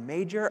captain, a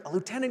major, a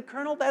lieutenant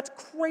colonel, that's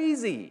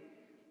crazy.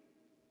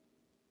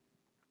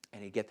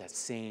 And he'd get that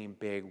same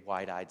big,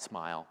 wide-eyed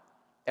smile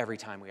every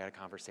time we had a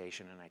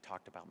conversation and I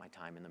talked about my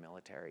time in the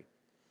military.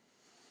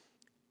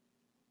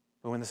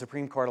 But when the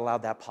Supreme Court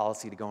allowed that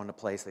policy to go into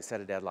place, they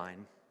set a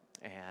deadline.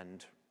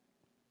 And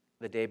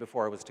the day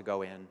before I was to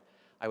go in,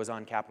 I was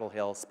on Capitol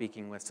Hill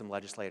speaking with some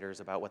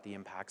legislators about what the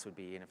impacts would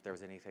be and if there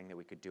was anything that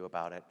we could do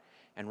about it.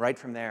 And right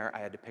from there, I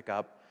had to pick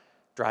up,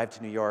 drive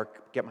to New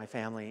York, get my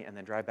family, and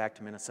then drive back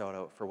to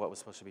Minnesota for what was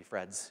supposed to be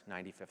Fred's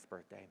 95th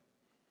birthday.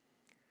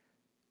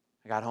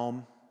 I got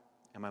home,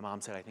 and my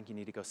mom said, I think you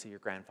need to go see your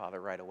grandfather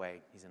right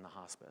away. He's in the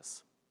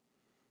hospice.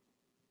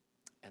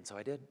 And so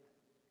I did.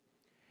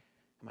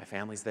 And my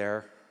family's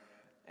there,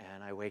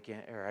 and I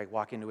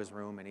walk into his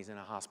room, and he's in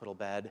a hospital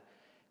bed.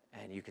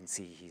 And you can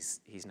see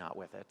he's not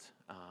with it.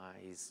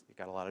 He's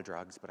got a lot of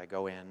drugs, but I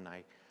go in,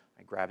 I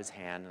grab his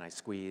hand, and I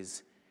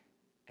squeeze,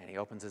 and he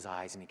opens his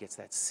eyes, and he gets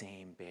that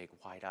same big,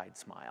 wide-eyed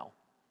smile.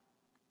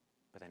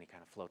 But then he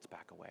kind of floats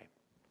back away.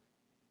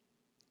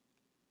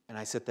 And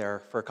I sit there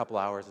for a couple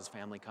hours as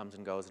family comes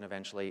and goes, and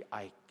eventually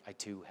I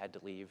too had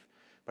to leave.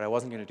 But I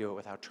wasn't going to do it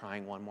without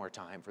trying one more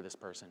time for this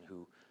person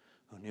who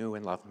knew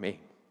and loved me.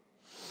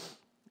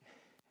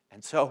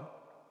 And so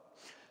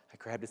I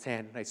grabbed his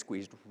hand and I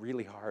squeezed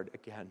really hard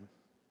again.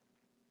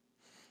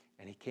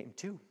 And he came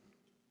to.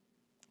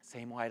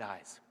 Same wide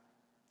eyes,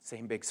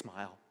 same big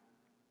smile.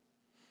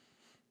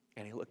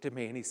 And he looked at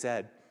me and he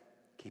said,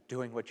 keep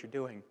doing what you're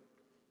doing.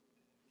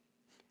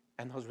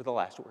 And those were the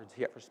last words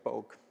he ever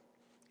spoke.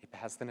 He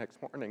passed the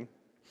next morning.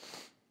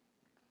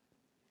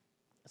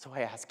 So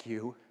I ask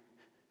you,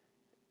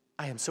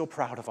 I am so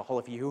proud of all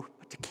of you,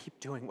 but to keep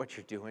doing what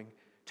you're doing,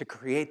 to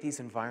create these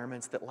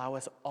environments that allow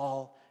us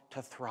all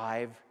to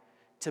thrive,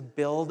 to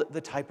build the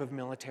type of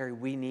military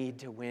we need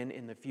to win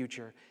in the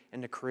future,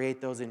 and to create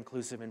those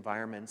inclusive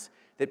environments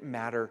that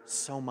matter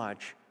so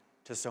much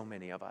to so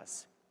many of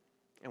us.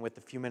 And with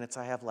the few minutes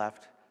I have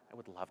left, I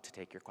would love to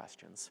take your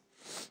questions.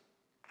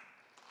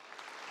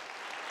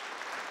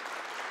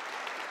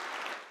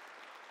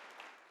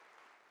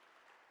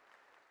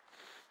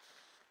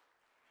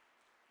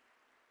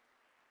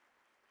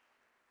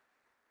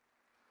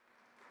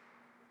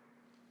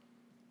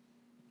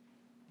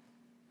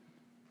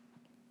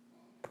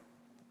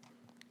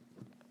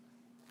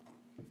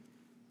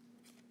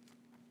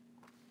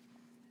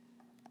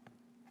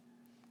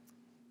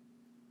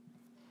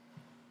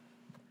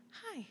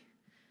 Hi.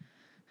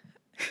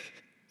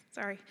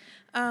 Sorry.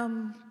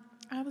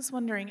 I was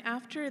wondering,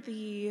 after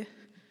the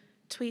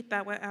tweet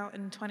that went out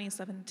in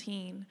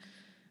 2017,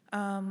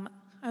 I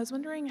was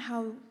wondering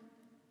how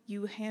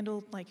you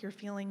handled your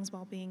feelings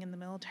while being in the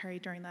military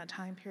during that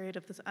time period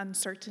of this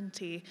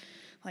uncertainty.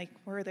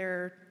 Were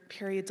there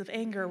periods of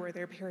anger? Were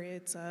there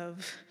periods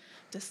of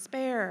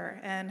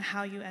despair? And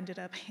how you ended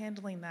up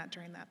handling that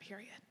during that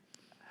period?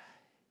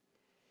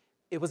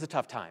 It was a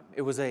tough time.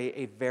 It was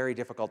a very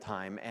difficult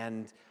time,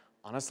 and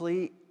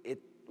honestly,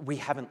 we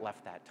haven't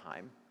left that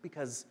time,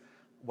 because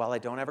while I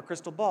don't have a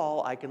crystal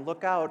ball, I can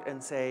look out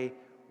and say,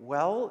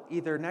 well,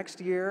 either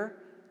next year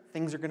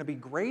things are going to be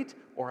great,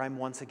 or I'm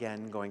once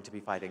again going to be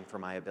fighting for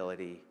my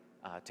ability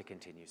to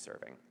continue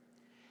serving.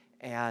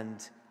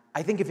 And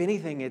I think if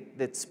anything,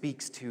 that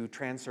speaks to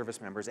trans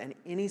service members and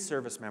any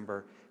service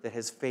member that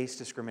has faced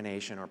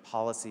discrimination or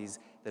policies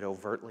that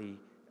overtly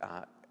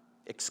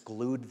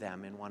exclude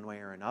them in one way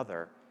or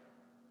another.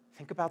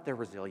 Think about their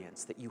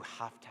resilience that you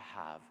have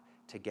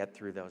to get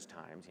through those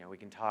times. We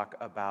can talk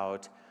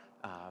about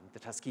the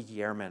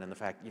Tuskegee Airmen and the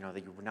fact,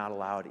 that you were not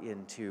allowed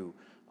into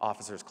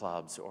officers'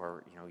 clubs,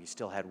 or, you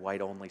still had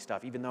white-only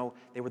stuff, even though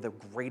they were the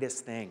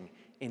greatest thing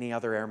any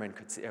other airman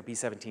could see, a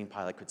B-17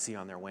 pilot could see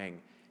on their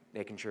wing,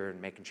 making sure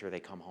they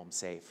come home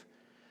safe.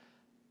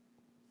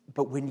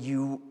 But when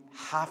you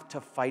have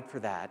to fight for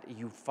that,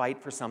 you fight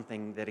for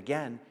something that,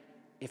 again,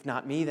 if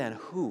not me, then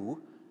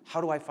who? How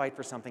do I fight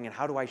for something, and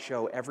how do I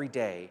show every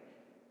day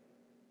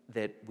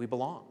that we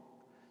belong?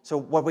 So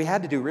what we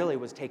had to do really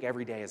was take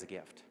every day as a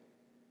gift.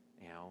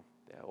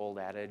 The old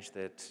adage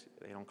that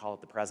they don't call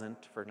it the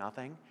present for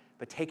nothing,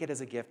 but take it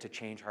as a gift to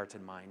change hearts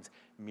and minds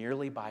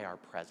merely by our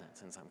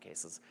presence in some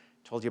cases.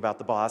 Told you about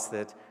the boss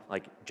that,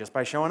 just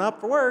by showing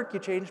up for work, you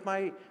changed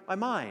my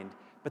mind.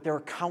 But there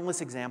are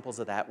countless examples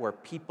of that where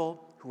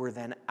people who were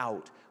then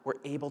out were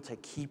able to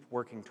keep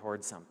working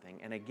towards something.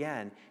 And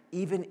again,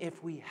 even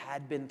if we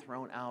had been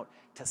thrown out,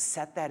 to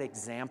set that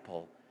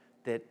example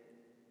that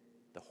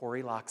the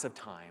hoary locks of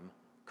time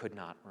could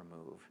not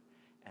remove.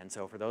 And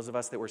so for those of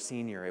us that were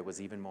senior, it was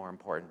even more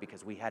important,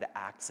 because we had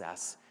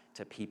access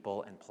to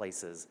people and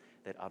places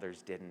that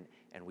others didn't,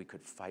 and we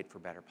could fight for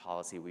better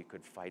policy, we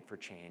could fight for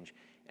change,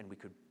 and we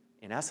could,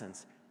 in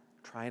essence,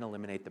 try and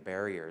eliminate the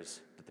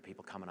barriers that the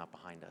people coming up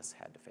behind us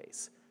had to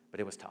face. But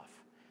it was tough.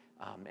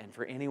 And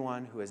for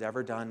anyone who has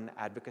ever done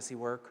advocacy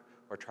work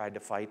or tried to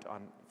fight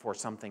for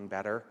something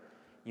better,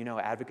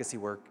 advocacy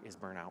work is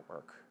burnout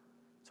work.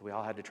 So we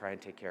all had to try and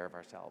take care of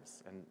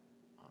ourselves, and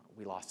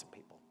we lost some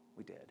people.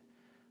 We did.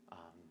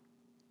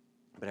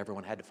 But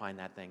everyone had to find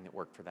that thing that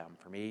worked for them.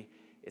 For me,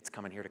 it's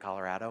coming here to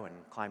Colorado and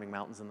climbing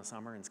mountains in the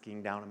summer and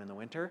skiing down them in the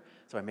winter.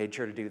 So I made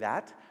sure to do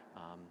that.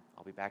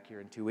 I'll be back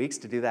here in 2 weeks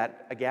to do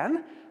that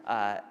again.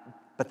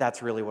 But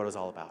that's really what it was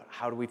all about.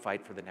 How do we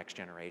fight for the next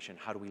generation?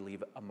 How do we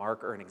leave a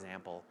mark or an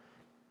example,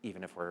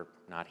 even if we're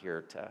not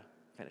here to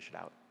finish it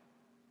out?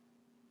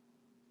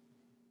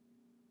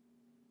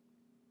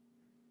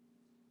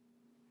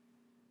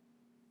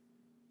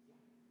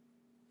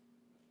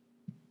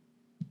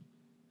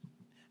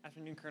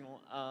 Afternoon, Colonel.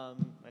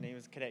 My name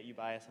is Cadet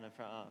Ubias, and I'm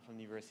from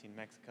the University of New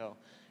Mexico.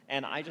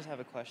 And I just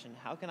have a question.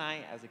 How can I,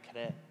 as a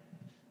cadet,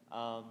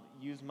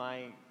 use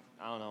my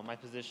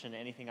position,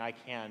 anything I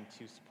can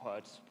to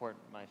support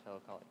my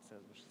fellow colleagues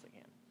as much as I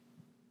can?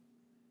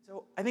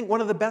 So I think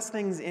one of the best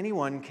things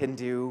anyone can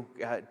do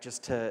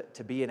just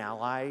to be an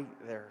ally,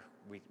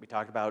 we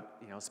talked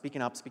about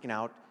speaking up, speaking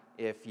out.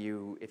 If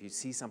you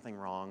see something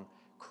wrong,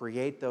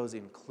 create those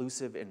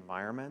inclusive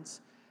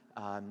environments.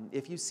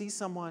 If you see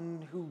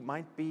someone who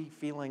might be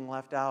feeling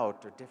left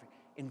out or different,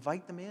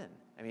 invite them in.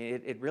 I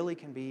mean, it really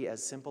can be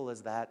as simple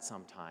as that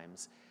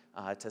sometimes,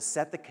 to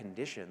set the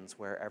conditions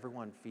where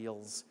everyone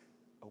feels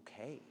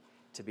okay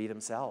to be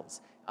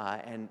themselves.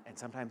 And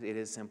sometimes it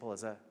is simple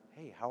as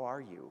hey, how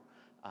are you?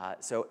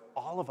 So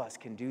all of us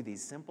can do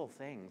these simple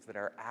things that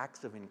are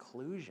acts of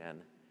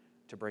inclusion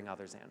to bring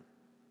others in.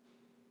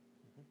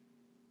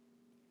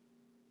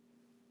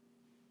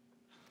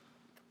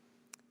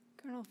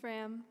 Colonel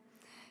Fram,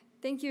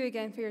 thank you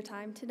again for your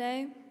time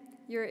today.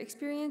 Your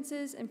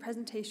experiences and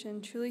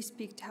presentation truly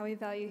speak to how we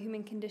value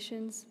human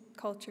conditions,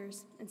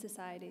 cultures, and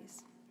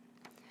societies.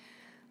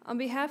 On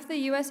behalf of the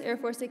U.S. Air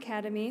Force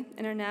Academy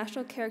and our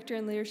National Character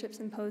and Leadership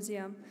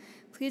Symposium,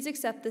 please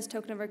accept this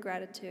token of our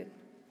gratitude.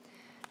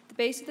 The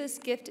base of this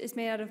gift is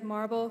made out of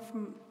marble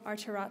from our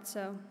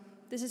terrazzo.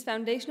 This is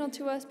foundational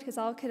to us because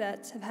all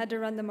cadets have had to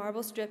run the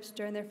marble strips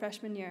during their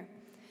freshman year.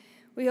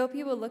 We hope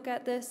you will look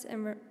at this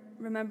and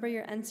remember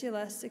your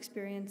NCLS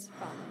experience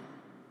fondly.